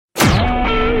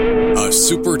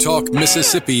SuperTalk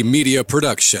Mississippi media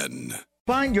production.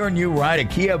 Find your new ride at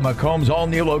Kia Macomb's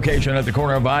all-new location at the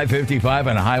corner of I-55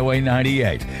 and Highway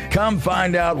 98. Come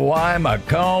find out why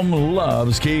Macomb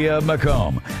loves Kia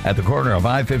Macomb at the corner of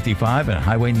I-55 and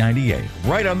Highway 98.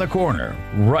 Right on the corner,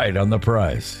 right on the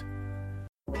price.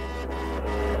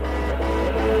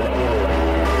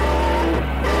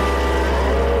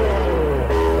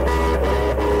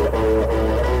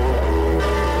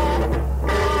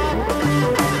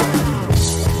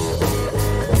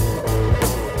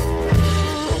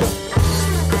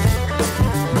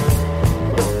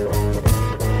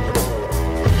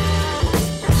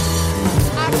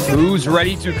 Who's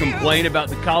ready to complain about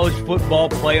the college football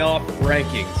playoff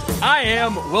rankings? I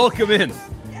am. Welcome in.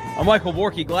 I'm Michael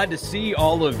Borky. Glad to see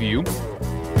all of you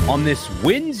on this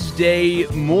Wednesday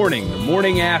morning, the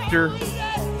morning after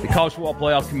the College Football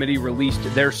Playoff Committee released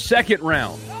their second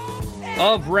round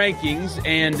of rankings,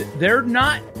 and they're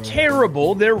not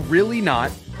terrible. They're really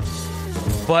not.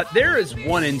 But there is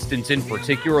one instance in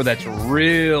particular that's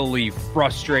really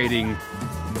frustrating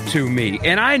to me.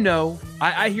 And I know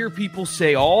I hear people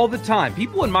say all the time,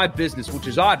 people in my business, which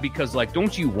is odd because, like,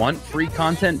 don't you want free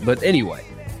content? But anyway,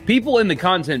 people in the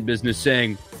content business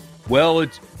saying, well,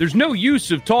 there's no use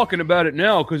of talking about it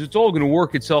now because it's all going to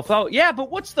work itself out. Yeah,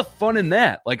 but what's the fun in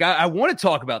that? Like, I want to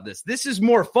talk about this. This is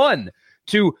more fun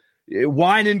to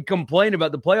whine and complain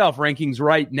about the playoff rankings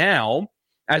right now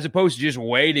as opposed to just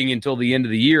waiting until the end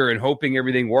of the year and hoping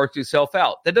everything works itself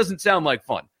out. That doesn't sound like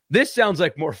fun. This sounds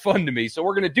like more fun to me. So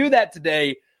we're going to do that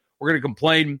today. We're going to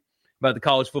complain about the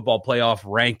college football playoff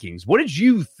rankings. What did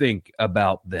you think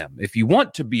about them? If you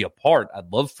want to be a part,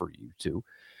 I'd love for you to.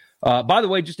 By the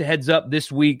way, just a heads up,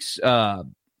 this week's college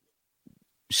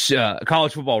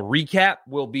football recap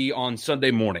will be on Sunday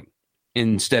morning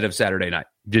instead of Saturday night.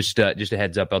 Just a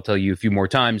heads up. I'll tell you a few more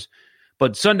times.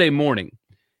 But Sunday morning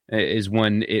is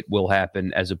when it will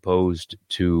happen as opposed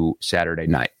to Saturday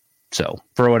night. So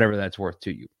for whatever that's worth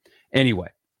to you. Anyway,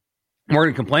 we're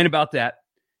going to complain about that.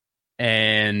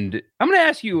 And I'm going to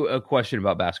ask you a question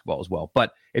about basketball as well.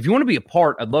 But if you want to be a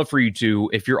part, I'd love for you to.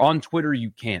 If you're on Twitter,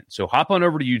 you can't. So hop on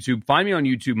over to YouTube. Find me on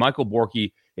YouTube, Michael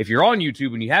Borky. If you're on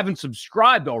YouTube and you haven't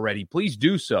subscribed already, please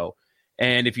do so.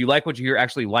 And if you like what you hear,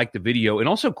 actually like the video. And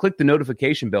also click the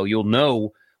notification bell. You'll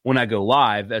know when I go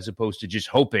live as opposed to just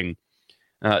hoping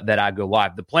that I go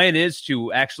live. The plan is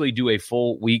to actually do a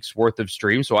full week's worth of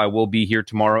stream. So I will be here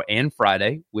tomorrow and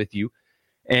Friday with you.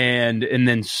 And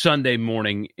then Sunday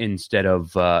morning instead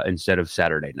of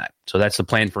Saturday night. So that's the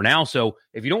plan for now. So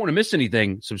if you don't want to miss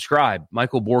anything, subscribe.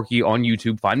 Michael Borky on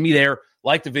YouTube. Find me there,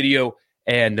 like the video,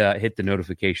 and hit the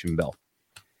notification bell.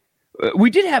 We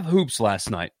did have hoops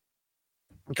last night.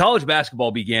 College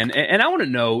basketball began, and I want to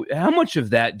know, how much of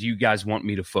that do you guys want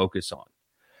me to focus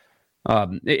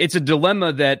on? It's a dilemma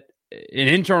an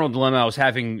internal dilemma I was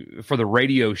having for the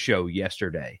radio show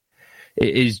yesterday.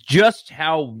 Is just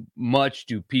how much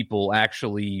do people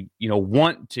actually,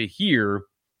 want to hear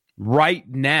right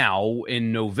now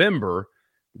in November,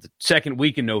 the second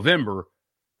week in November,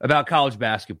 about college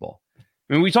basketball?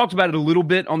 I mean, we talked about it a little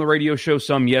bit on the radio show,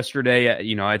 some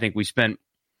yesterday. I think we spent,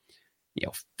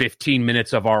 15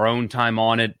 minutes of our own time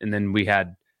on it. And then we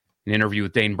had an interview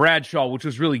with Dane Bradshaw, which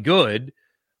was really good.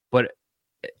 But,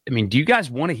 I mean, do you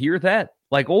guys want to hear that?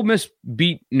 Like, Ole Miss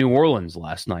beat New Orleans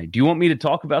last night. Do you want me to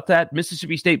talk about that?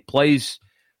 Mississippi State plays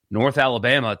North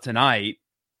Alabama tonight.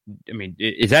 I mean,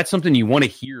 is that something you want to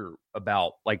hear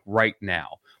about, like, right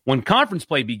now? When conference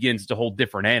play begins, it's a whole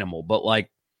different animal. But,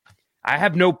 like, I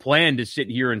have no plan to sit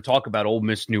here and talk about Ole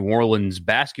Miss New Orleans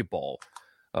basketball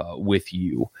with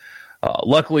you.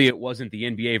 Luckily, it wasn't the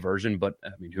NBA version, but,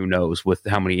 I mean, who knows? With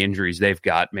how many injuries they've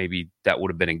got, maybe that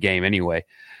would have been a game anyway.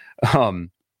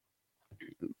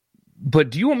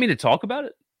 But do you want me to talk about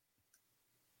it?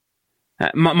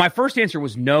 My first answer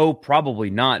was no, probably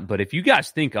not. But if you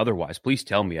guys think otherwise, please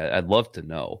tell me. I'd love to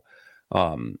know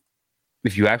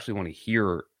if you actually want to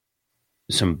hear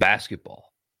some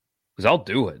basketball. Because I'll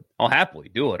do it. I'll happily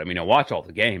do it. I mean, I'll watch all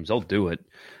the games. I'll do it.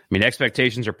 I mean,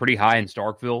 expectations are pretty high in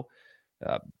Starkville.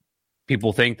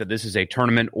 People think that this is a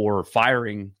tournament or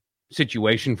firing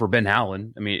situation for Ben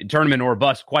Howland. I mean, tournament or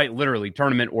bust, quite literally,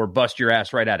 tournament or bust your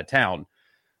ass right out of town.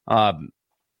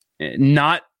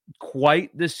 Not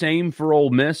quite the same for Ole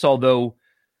Miss, although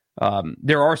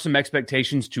there are some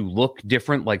expectations to look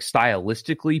different, like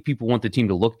stylistically. People want the team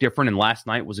to look different, and last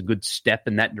night was a good step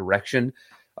in that direction.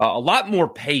 A lot more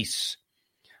pace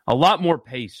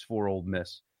for Ole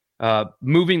Miss.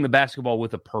 Moving the basketball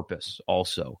with a purpose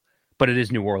also. But it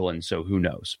is New Orleans, so who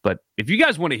knows? But if you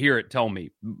guys want to hear it, tell me.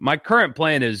 My current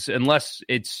plan is, unless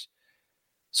it's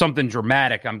something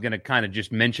dramatic, I'm going to kind of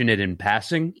just mention it in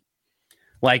passing.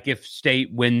 Like if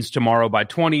State wins tomorrow by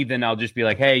 20, then I'll just be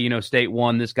like, hey, State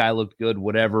won. This guy looked good,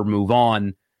 whatever, move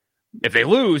on. If they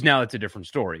lose, now it's a different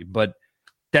story. But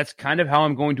that's kind of how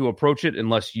I'm going to approach it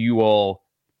unless you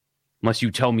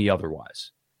tell me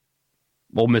otherwise.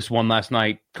 Ole Miss won last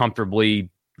night comfortably.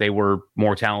 They were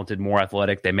more talented, more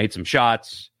athletic. They made some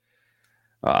shots,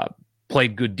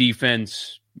 played good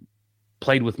defense,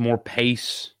 played with more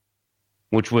pace,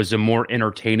 which was a more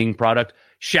entertaining product.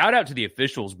 Shout out to the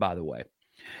officials, by the way.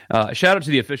 Shout out to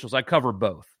the officials. I cover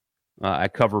both.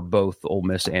 Ole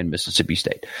Miss and Mississippi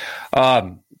State.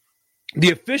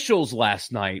 The officials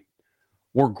last night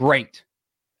were great.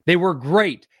 They were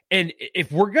great. And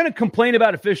if we're going to complain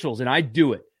about officials, and I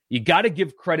do it, you got to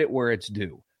give credit where it's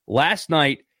due. Last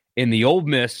night in the Ole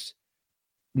Miss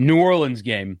New Orleans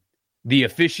game, the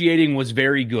officiating was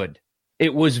very good.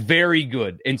 It was very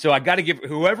good. And so I got to give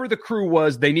whoever the crew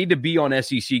was, they need to be on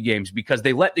SEC games because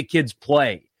they let the kids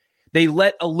play. They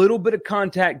let a little bit of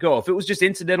contact go. If it was just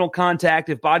incidental contact,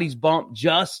 if bodies bumped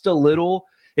just a little,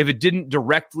 if it didn't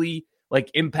directly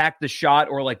impact the shot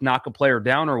or knock a player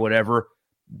down or whatever,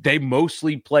 they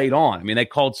mostly played on. I mean, they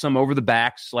called some over the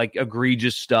backs,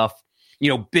 egregious stuff.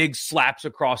 Big slaps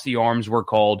across the arms were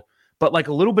called. But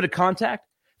a little bit of contact.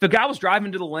 If a guy was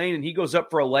driving to the lane and he goes up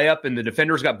for a layup and the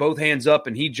defender's got both hands up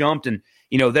and he jumped and,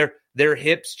 their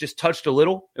hips just touched a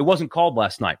little, it wasn't called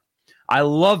last night. I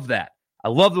love that. I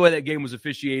love the way that game was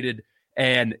officiated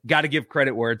and got to give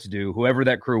credit where it's due. Whoever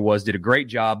that crew was did a great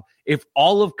job. If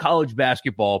all of college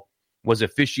basketball was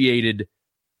officiated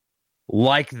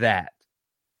like that,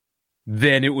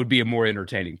 then it would be a more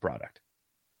entertaining product.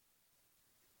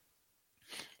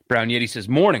 Brown Yeti says,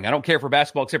 morning. I don't care for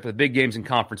basketball except for the big games and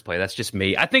conference play. That's just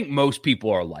me. I think most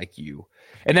people are like you.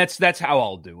 And that's how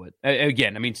I'll do it.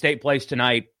 Again, State plays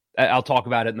tonight. I'll talk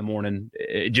about it in the morning.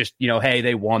 Just, hey,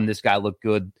 they won. This guy looked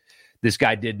good. This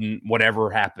guy didn't. Whatever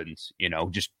happens,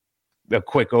 just a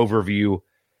quick overview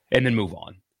and then move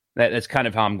on. That's kind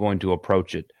of how I'm going to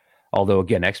approach it. Although,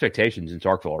 again, expectations in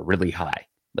Starkville are really high.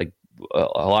 A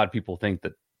lot of people think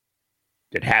that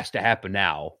it has to happen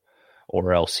now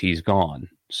or else he's gone.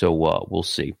 So we'll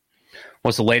see.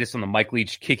 What's the latest on the Mike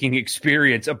Leach kicking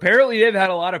experience? Apparently, they've had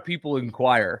a lot of people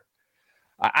inquire.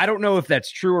 I don't know if that's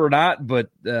true or not, but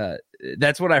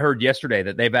that's what I heard yesterday,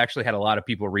 that they've actually had a lot of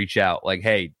people reach out like,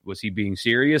 hey, was he being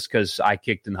serious? Because I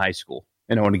kicked in high school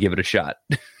and I want to give it a shot.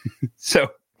 So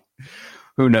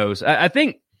who knows? I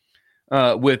think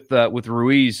with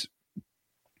Ruiz,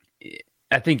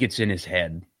 I think it's in his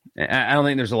head. I don't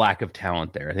think there's a lack of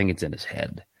talent there. I think it's in his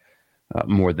head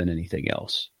more than anything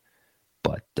else.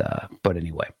 But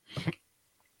anyway.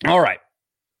 All right.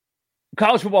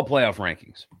 College football playoff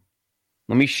rankings.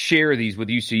 Let me share these with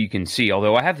you so you can see.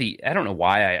 Although I don't know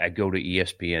why I go to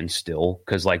ESPN still,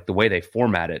 because the way they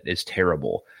format it is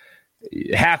terrible.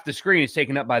 Half the screen is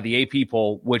taken up by the AP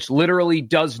poll, which literally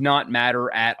does not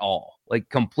matter at all.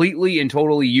 Completely and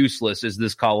totally useless is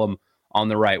this column on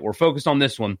the right. We're focused on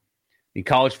this one. The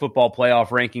college football playoff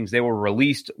rankings, they were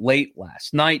released late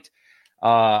last night.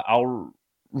 I'll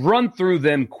run through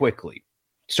them quickly,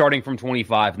 starting from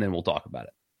 25, and then we'll talk about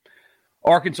it.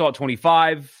 Arkansas at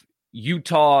 25,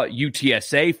 Utah,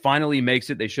 UTSA finally makes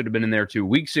it. They should have been in there 2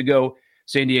 weeks ago.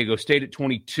 San Diego State at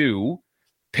 22,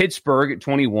 Pittsburgh at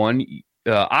 21,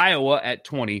 Iowa at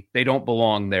 20. They don't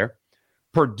belong there.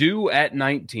 Purdue at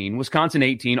 19, Wisconsin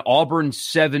 18, Auburn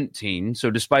 17.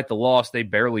 So despite the loss, they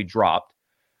barely dropped.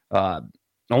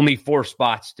 Only 4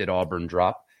 spots did Auburn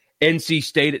drop. NC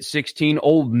State at 16,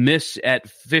 Ole Miss at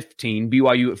 15,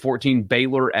 BYU at 14,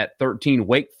 Baylor at 13,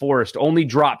 Wake Forest only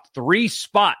dropped 3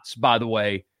 spots, by the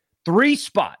way. 3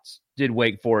 spots did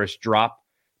Wake Forest drop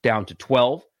down to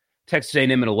 12. Texas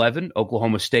A&M at 11,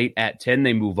 Oklahoma State at 10.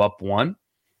 They move up 1.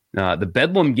 The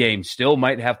Bedlam game still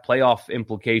might have playoff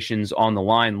implications on the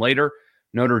line later.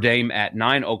 Notre Dame at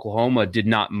 9. Oklahoma did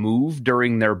not move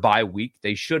during their bye week.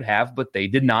 They should have, but they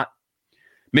did not.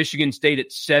 Michigan State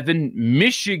at 7.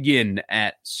 Michigan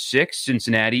at 6.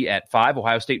 Cincinnati at 5.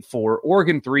 Ohio State 4.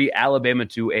 Oregon 3. Alabama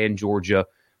 2. And Georgia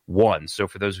 1. So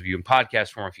for those of you in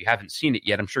podcast form, if you haven't seen it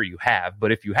yet, I'm sure you have.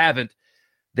 But if you haven't,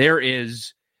 there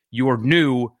is your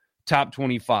new top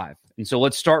 25. And so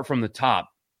let's start from the top.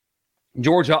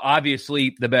 Georgia,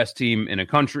 obviously the best team in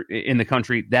the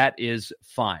country. That is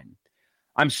fine.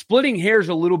 I'm splitting hairs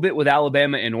a little bit with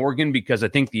Alabama and Oregon because I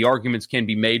think the arguments can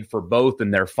be made for both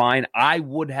and they're fine. I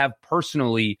would have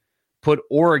personally put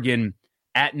Oregon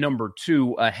at number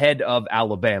 2 ahead of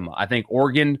Alabama. I think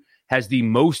Oregon has the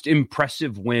most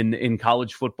impressive win in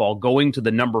college football, going to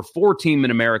the number 4 team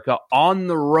in America on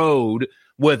the road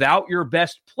without your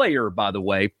best player, by the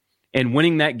way, and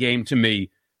winning that game. To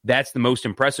me, that's the most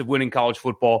impressive win in college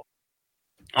football.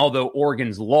 although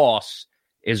Oregon's loss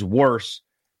is worse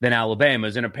than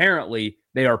Alabama's. And apparently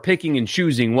they are picking and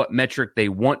choosing what metric they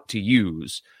want to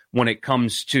use when it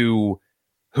comes to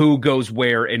who goes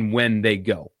where and when they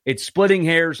go. It's splitting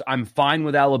hairs. I'm fine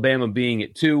with Alabama being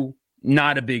at 2.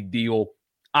 Not a big deal.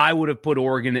 I would have put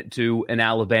Oregon at 2 and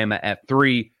Alabama at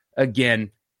 3.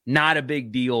 Again, not a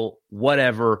big deal,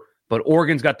 whatever. But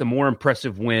Oregon's got the more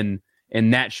impressive win,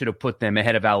 and that should have put them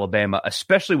ahead of Alabama,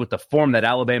 especially with the form that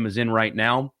Alabama's in right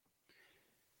now.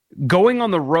 Going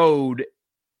on the road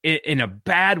in a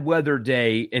bad weather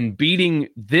day and beating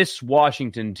this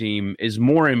Washington team is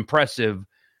more impressive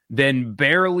than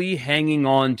barely hanging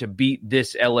on to beat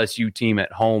this LSU team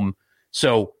at home.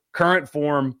 So current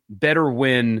form, better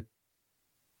win.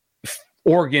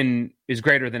 Oregon is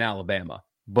greater than Alabama,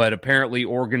 but apparently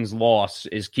Oregon's loss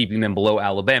is keeping them below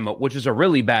Alabama, which is a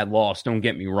really bad loss. Don't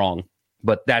get me wrong,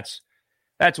 but that's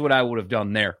what I would have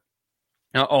done there.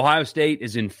 Now, Ohio State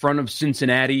is in front of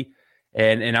Cincinnati,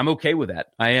 and I'm okay with that.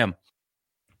 I am.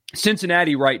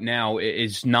 Cincinnati right now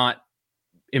is not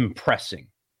impressing.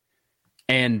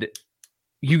 And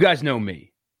you guys know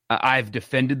me. I've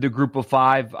defended the group of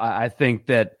 5. I think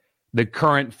that the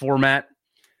current format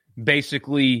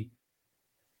basically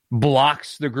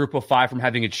blocks the group of 5 from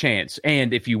having a chance.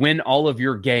 And if you win all of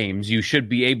your games, you should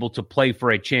be able to play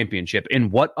for a championship. In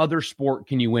what other sport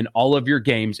can you win all of your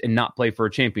games and not play for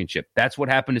a championship? That's what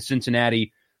happened to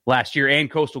Cincinnati last year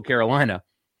and Coastal Carolina.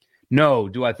 No,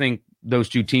 do I think those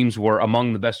two teams were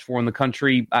among the best 4 in the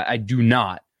country? I do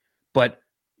not. But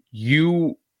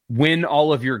you win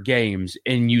all of your games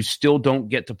and you still don't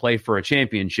get to play for a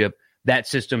championship. That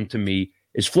system to me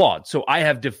is flawed. So I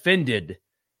have defended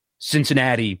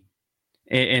Cincinnati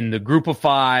and the group of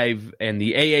 5 and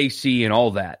the AAC and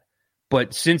all that.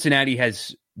 But Cincinnati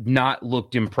has not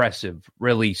looked impressive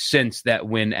really since that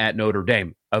win at Notre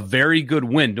Dame. A very good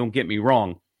win, don't get me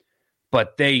wrong.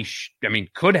 But they,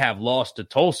 could have lost to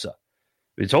Tulsa.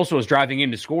 Tulsa was driving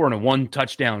in to score in a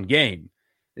 1-touchdown game.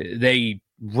 They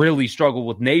really struggled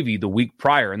with Navy the week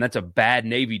prior, and that's a bad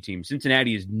Navy team.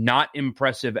 Cincinnati is not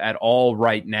impressive at all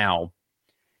right now.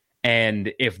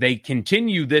 And if they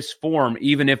continue this form,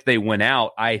 even if they win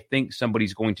out, I think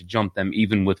somebody's going to jump them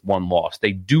even with 1 loss.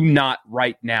 They do not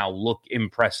right now look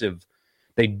impressive.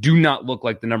 They do not look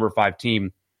like the number 5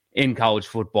 team in college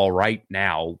football right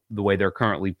now, the way they're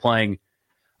currently playing.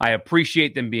 I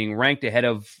appreciate them being ranked ahead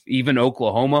of even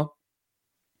Oklahoma,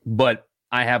 but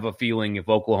I have a feeling if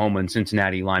Oklahoma and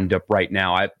Cincinnati lined up right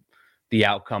now, the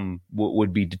outcome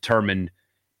would be determined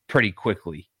pretty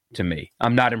quickly to me.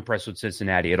 I'm not impressed with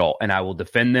Cincinnati at all, and I will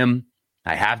defend them.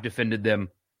 I have defended them.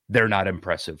 They're not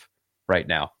impressive right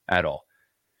now at all.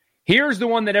 Here's the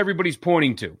one that everybody's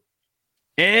pointing to.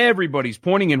 Everybody's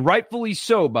pointing, and rightfully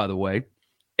so, by the way.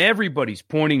 Everybody's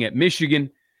pointing at Michigan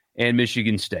and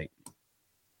Michigan State.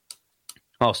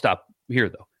 I'll stop here,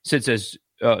 though. Sid says,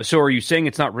 so are you saying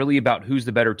it's not really about who's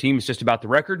the better team? It's just about the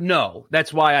record? No.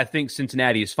 That's why I think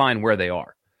Cincinnati is fine where they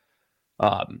are.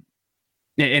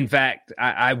 In fact,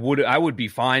 I would be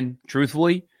fine,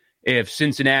 truthfully, if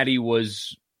Cincinnati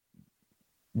was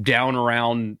down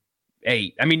around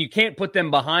 8. You can't put them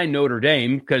behind Notre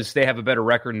Dame because they have a better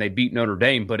record and they beat Notre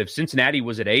Dame. But if Cincinnati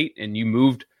was at 8 and you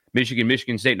moved Michigan,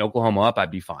 Michigan State, and Oklahoma up,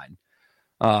 I'd be fine.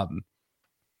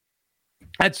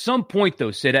 At some point,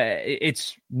 though, Sid,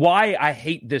 it's why I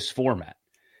hate this format.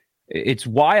 It's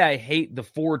why I hate the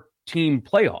 4-team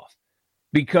playoff,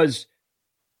 because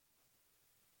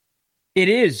it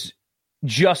is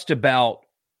just about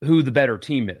who the better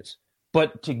team is.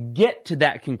 But to get to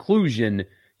that conclusion,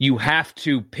 you have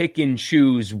to pick and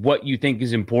choose what you think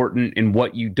is important and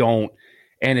what you don't,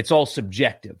 and it's all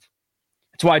subjective.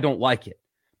 That's why I don't like it,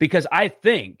 because I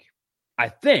think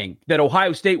that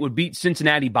Ohio State would beat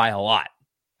Cincinnati by a lot.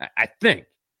 I think.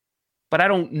 But I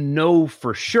don't know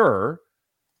for sure.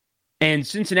 And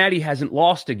Cincinnati hasn't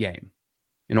lost a game,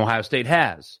 and Ohio State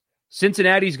has.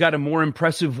 Cincinnati's got a more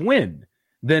impressive win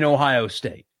than Ohio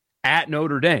State at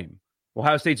Notre Dame.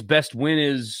 Ohio State's best win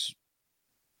is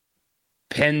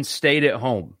Penn State at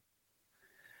home.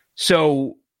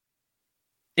 So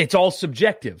it's all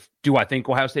subjective. Do I think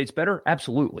Ohio State's better?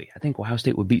 Absolutely. I think Ohio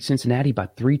State would beat Cincinnati by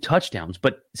 3 touchdowns.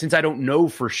 But since I don't know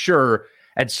for sure,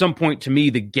 at some point, to me,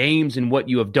 the games and what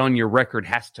you have done, your record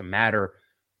has to matter.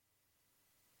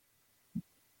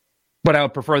 But I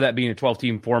would prefer that being a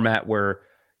 12-team format where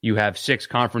you have 6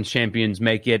 conference champions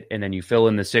make it, and then you fill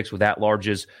in the 6 with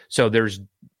at-larges. So there's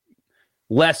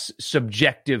less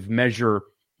subjective measure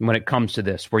when it comes to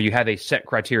this, where you have a set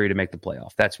criteria to make the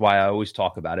playoff. That's why I always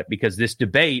talk about it, because this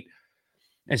debate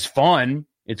is fun.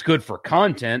 It's good for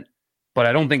content, but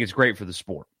I don't think it's great for the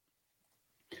sport.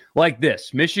 like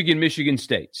this. Michigan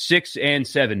State,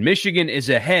 6-7. Michigan is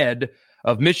ahead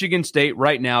of Michigan State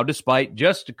right now, despite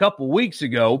just a couple weeks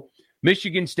ago,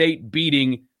 Michigan State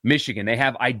beating Michigan. They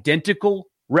have identical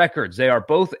records. They are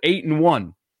both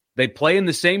 8-1. They play in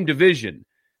the same division.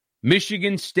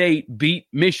 Michigan State beat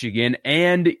Michigan,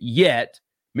 and yet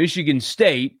Michigan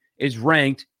State is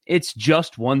ranked, it's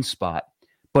just one spot,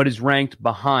 but is ranked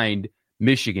behind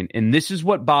Michigan. And this is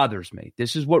what bothers me.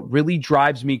 This is what really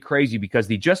drives me crazy, because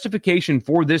the justification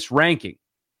for this ranking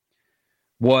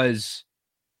was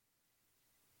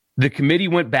the committee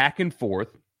went back and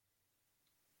forth.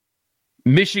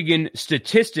 Michigan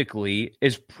statistically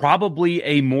is probably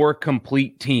a more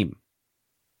complete team.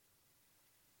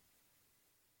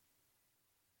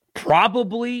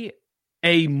 Probably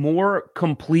a more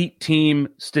complete team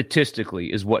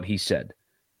statistically is what he said.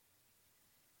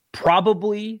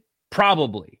 Probably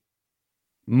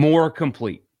more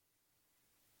complete.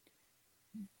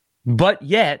 But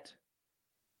yet,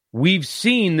 we've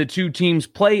seen the two teams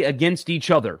play against each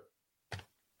other.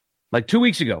 Like 2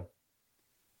 weeks ago.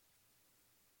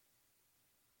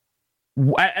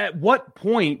 At what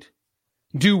point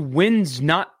do wins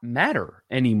not matter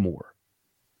anymore?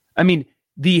 I mean,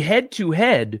 the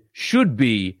head-to-head should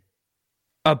be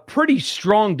a pretty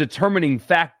strong determining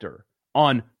factor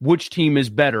on which team is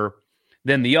better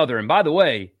than the other. And by the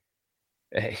way,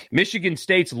 Michigan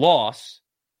State's loss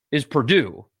is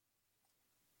Purdue,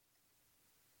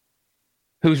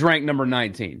 who's ranked number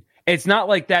 19. It's not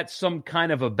like that's some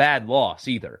kind of a bad loss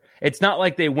either. It's not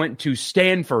like they went to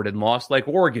Stanford and lost like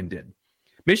Oregon did.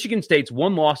 Michigan State's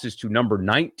one loss is to number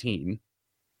 19,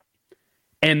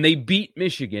 and they beat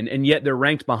Michigan, and yet they're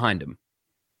ranked behind them.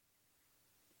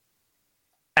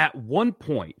 At what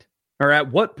point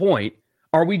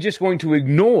are we just going to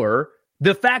ignore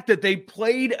the fact that they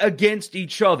played against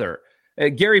each other?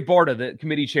 Gary Barta, the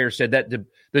committee chair, said that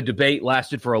the debate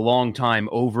lasted for a long time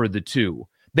over the two.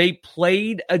 They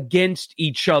played against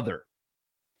each other,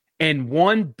 and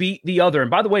one beat the other. And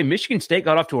by the way, Michigan State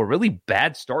got off to a really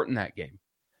bad start in that game.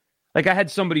 Like, I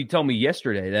had somebody tell me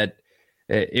yesterday that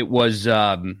it was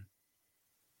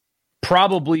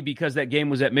probably because that game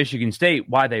was at Michigan State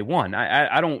why they won.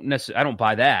 I don't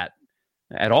buy that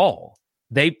at all.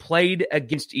 They played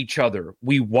against each other.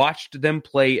 We watched them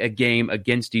play a game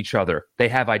against each other. They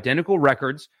have identical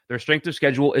records. Their strength of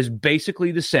schedule is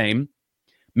basically the same.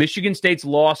 Michigan State's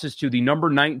loss is to the number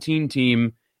 19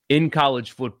 team in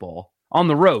college football. On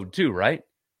the road, too, right?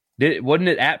 Wasn't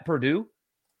it at Purdue?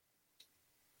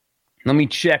 Let me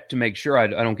check to make sure I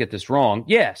don't get this wrong.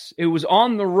 Yes, it was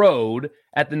on the road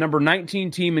at the number 19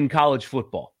 team in college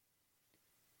football.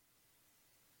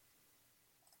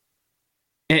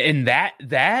 And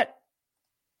that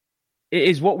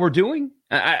is what we're doing?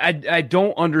 I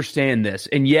don't understand this.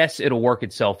 And yes, it'll work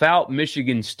itself out.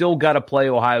 Michigan still got to play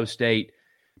Ohio State.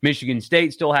 Michigan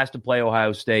State still has to play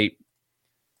Ohio State.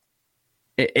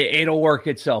 It'll work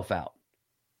itself out.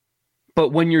 But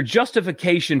when your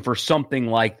justification for something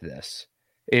like this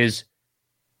is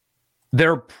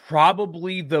they're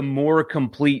probably the more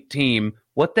complete team,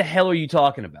 what the hell are you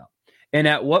talking about? And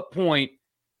at what point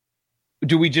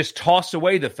do we just toss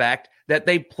away the fact that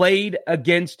they played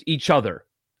against each other?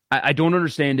 I don't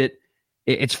understand it.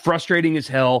 It's frustrating as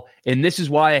hell. And this is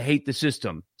why I hate the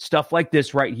system. Stuff like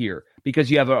this right here.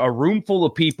 Because you have a room full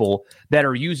of people that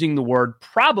are using the word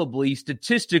probably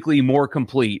statistically more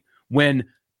complete when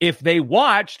if they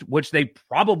watched, which they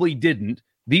probably didn't,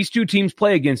 these two teams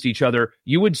play against each other,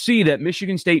 you would see that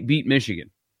Michigan State beat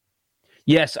Michigan.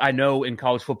 Yes, I know in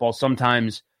college football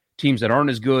sometimes teams that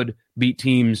aren't as good beat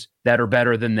teams that are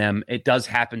better than them. It does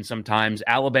happen sometimes.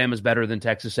 Alabama's better than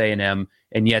Texas A&M,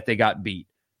 and yet they got beat.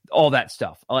 All that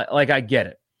stuff. Like, I get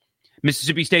it.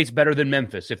 Mississippi State's better than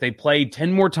Memphis. If they played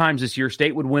 10 more times this year,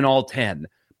 State would win all 10,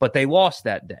 but they lost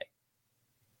that day.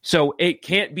 So it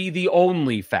can't be the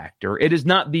only factor. It is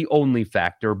not the only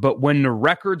factor, but when the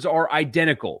records are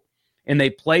identical and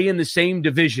they play in the same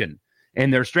division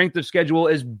and their strength of schedule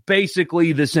is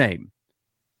basically the same,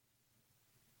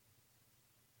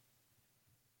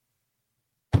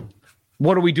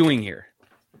 what are we doing here?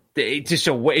 This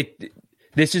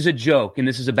is a joke, and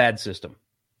this is a bad system.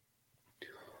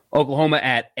 Oklahoma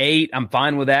at 8, I'm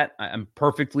fine with that. I'm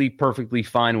perfectly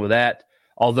fine with that.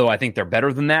 Although I think they're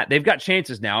better than that. They've got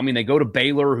chances now. I mean, they go to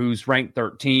Baylor, who's ranked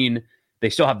 13. They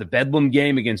still have the Bedlam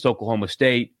game against Oklahoma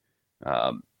State.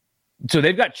 So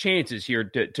they've got chances here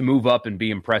to move up and be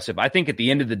impressive. I think at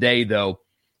the end of the day, though,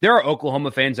 there are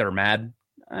Oklahoma fans that are mad.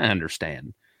 I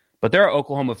understand. But there are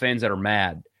Oklahoma fans that are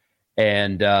mad.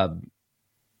 And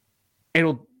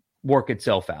it'll work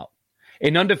itself out.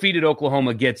 An undefeated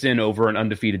Oklahoma gets in over an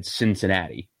undefeated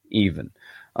Cincinnati, even.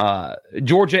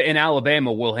 Georgia and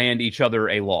Alabama will hand each other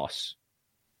a loss.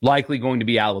 Likely going to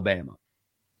be Alabama.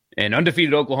 And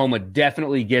undefeated Oklahoma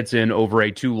definitely gets in over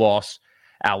a 2-loss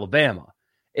Alabama.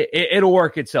 It'll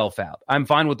work itself out. I'm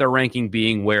fine with their ranking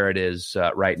being where it is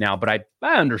right now, but I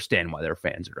understand why their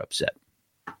fans are upset.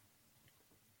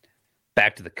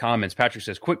 Back to the comments. Patrick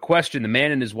says, quick question. The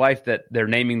man and his wife that they're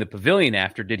naming the pavilion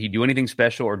after, did he do anything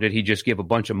special or did he just give a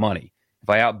bunch of money? If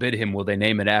I outbid him, will they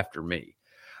name it after me?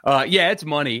 Yeah, it's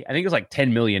money. I think it's like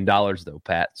 $10 million though,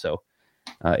 Pat. So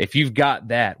if you've got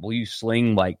that, will you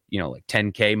sling like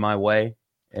 10K my way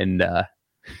and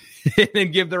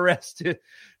then give the rest to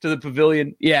the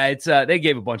pavilion? Yeah, it's they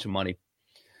gave a bunch of money.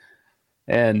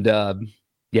 And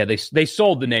they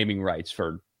sold the naming rights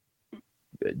for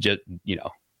just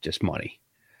money.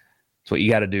 That's what you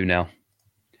got to do now.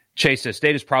 Chase says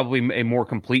State is probably a more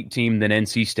complete team than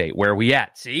NC State. Where are we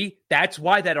at? See, that's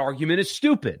why that argument is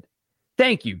stupid.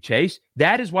 Thank you, Chase.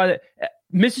 That is why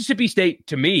Mississippi State,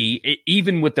 to me,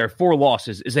 even with their 4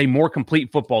 losses, is a more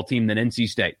complete football team than NC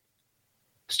State.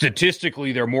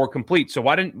 Statistically, they're more complete. So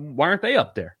why aren't they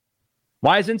up there?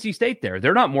 Why is NC State there?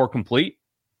 They're not more complete.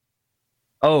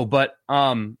 Oh, but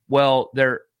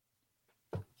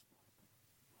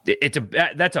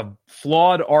that's a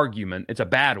flawed argument. It's a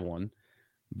bad one.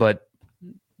 But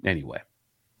anyway,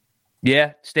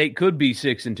 yeah, State could be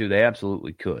 6-2. They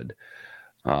absolutely could.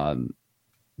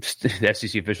 The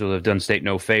SEC officials have done State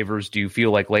no favors. Do you feel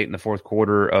like late in the fourth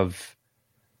quarter of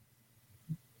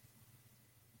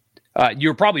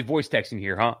you're probably voice texting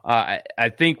here, huh? I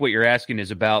think what you're asking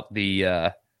is about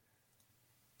the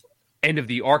end of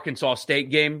the Arkansas State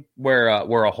game where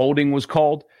a holding was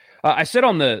called. I said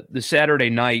on the Saturday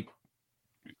night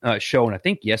show, and I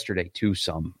think yesterday too,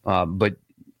 but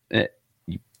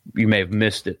you may have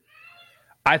missed it.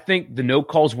 I think the no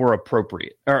calls were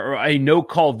appropriate, or a no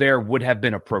call there would have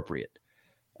been appropriate.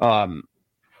 Hold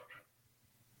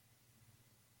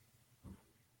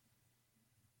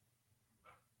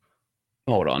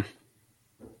on.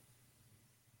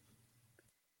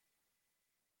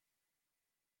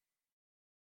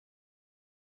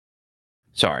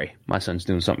 Sorry, my son's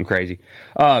doing something crazy.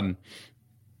 No,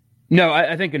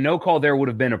 I think a no call there would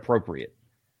have been appropriate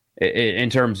in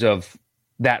terms of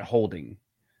that holding.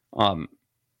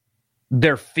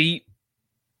 Their feet,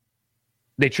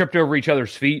 they tripped over each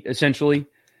other's feet, essentially.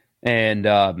 And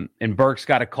Burks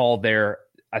got a call there.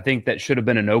 I think that should have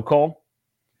been a no call.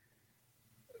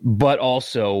 But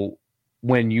also,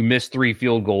 when you miss 3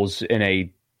 field goals in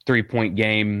a 3-point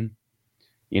game,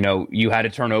 you had a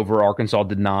turnover. Arkansas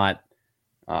did not.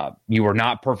 You were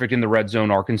not perfect in the red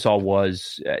zone. Arkansas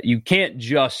was. You can't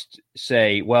just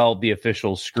say, well, the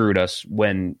officials screwed us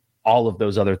when all of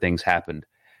those other things happened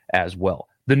as well.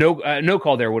 The no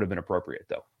call there would have been appropriate,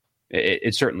 though.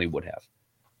 It certainly would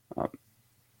have,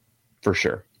 for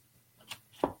sure.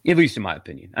 At least in my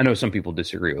opinion. I know some people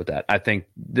disagree with that. I think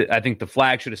the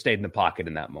flag should have stayed in the pocket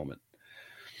in that moment.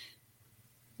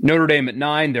 Notre Dame at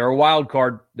 9. They're a wild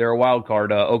card.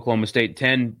 Oklahoma State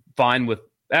 10.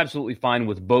 Absolutely fine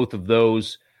with both of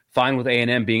those. Fine with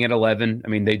A&M being at 11. I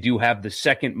mean, they do have the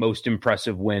second most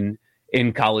impressive win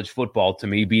in college football to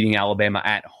me. Beating Alabama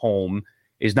at home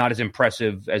is not as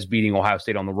impressive as beating Ohio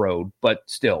State on the road, but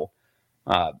still.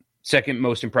 Second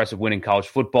most impressive win in college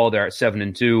football. They're at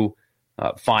 7-2.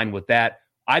 Fine with that.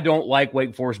 I don't like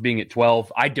Wake Forest being at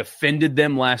 12. I defended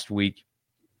them last week.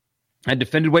 I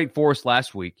defended Wake Forest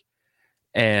last week.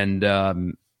 And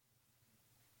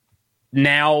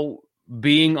now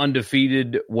being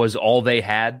undefeated was all they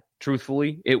had,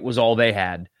 truthfully. It was all they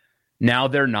had. Now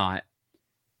they're not.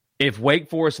 If Wake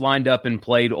Forest lined up and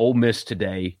played Ole Miss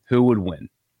today, who would win?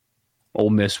 Ole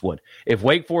Miss would. If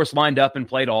Wake Forest lined up and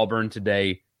played Auburn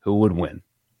today, who would win?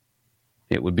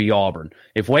 It would be Auburn.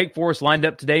 If Wake Forest lined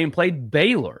up today and played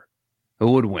Baylor,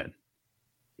 who would win?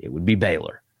 It would be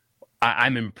Baylor.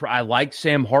 I like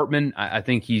Sam Hartman. I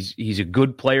think he's a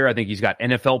good player. I think he's got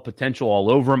NFL potential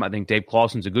all over him. I think Dave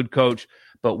Clawson's a good coach.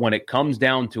 But when it comes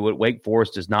down to it, Wake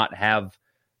Forest does not have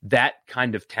that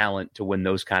kind of talent to win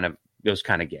those kind of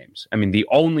games. I mean, the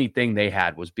only thing they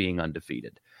had was being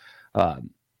undefeated.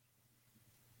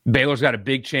 Baylor's got a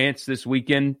big chance this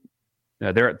weekend.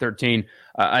 They're at 13.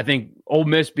 I think Ole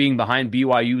Miss being behind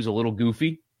BYU is a little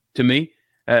goofy to me.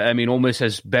 I mean, Ole Miss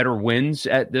has better wins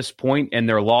at this point, and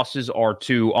their losses are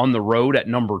to on the road at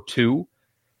number 2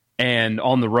 and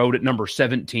on the road at number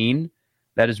 17.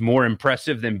 That is more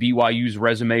impressive than BYU's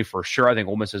resume for sure. I think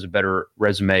Ole Miss has a better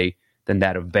resume than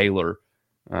that of Baylor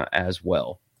as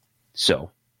well.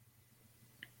 So,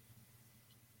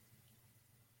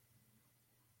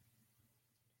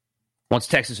 once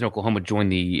Texas and Oklahoma join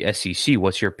the SEC,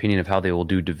 what's your opinion of how they will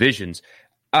do divisions?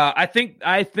 I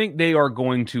think they are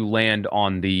going to land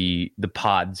on the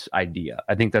pods idea.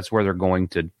 I think that's where they're going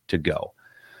to go.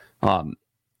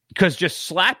 Because just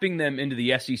slapping them into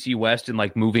the SEC West and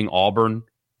like moving Auburn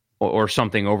or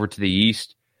something over to the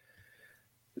East,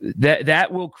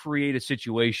 that will create a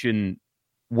situation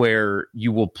where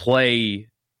you will play,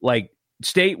 like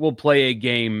State will play a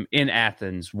game in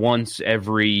Athens once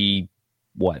every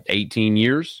 18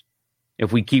 years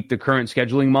if we keep the current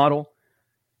scheduling model.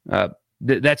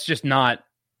 That's not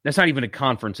even a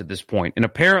conference at this point. And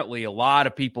apparently a lot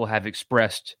of people have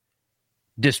expressed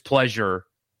displeasure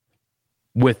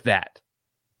with that.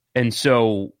 And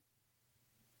so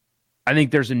I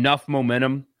think there's enough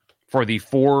momentum for the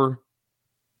four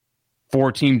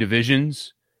team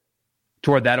divisions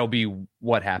to where that'll be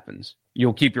what happens.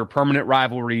 You'll keep your permanent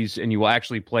rivalries and you will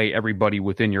actually play everybody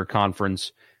within your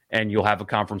conference, and you'll have a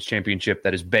conference championship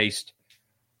that is based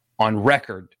on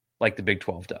record like the Big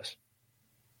 12 does.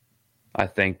 I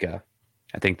think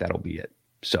that'll be it.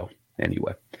 So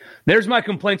anyway, there's my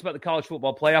complaints about the college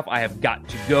football playoff. I have got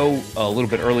to go a little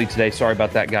bit early today. Sorry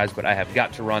about that, guys, but I have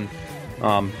got to run.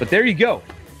 But there you go.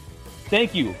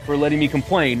 Thank you for letting me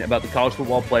complain about the college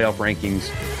football playoff rankings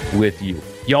with you.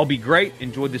 Y'all be great.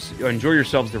 Enjoy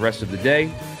yourselves the rest of the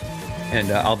day. And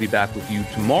I'll be back with you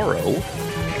tomorrow,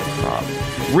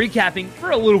 recapping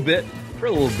for a little bit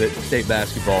state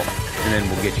basketball, and then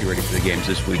we'll get you ready for the games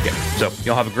this weekend. So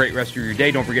y'all have a great rest of your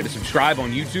day. Don't forget to subscribe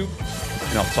on YouTube,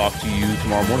 and I'll talk to you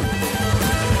tomorrow morning.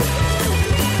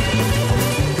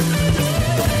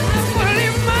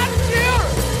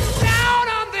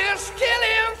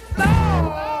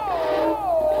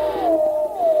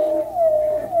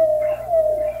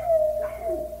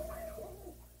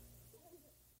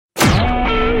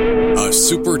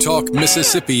 SuperTalk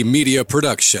Mississippi Media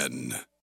Production.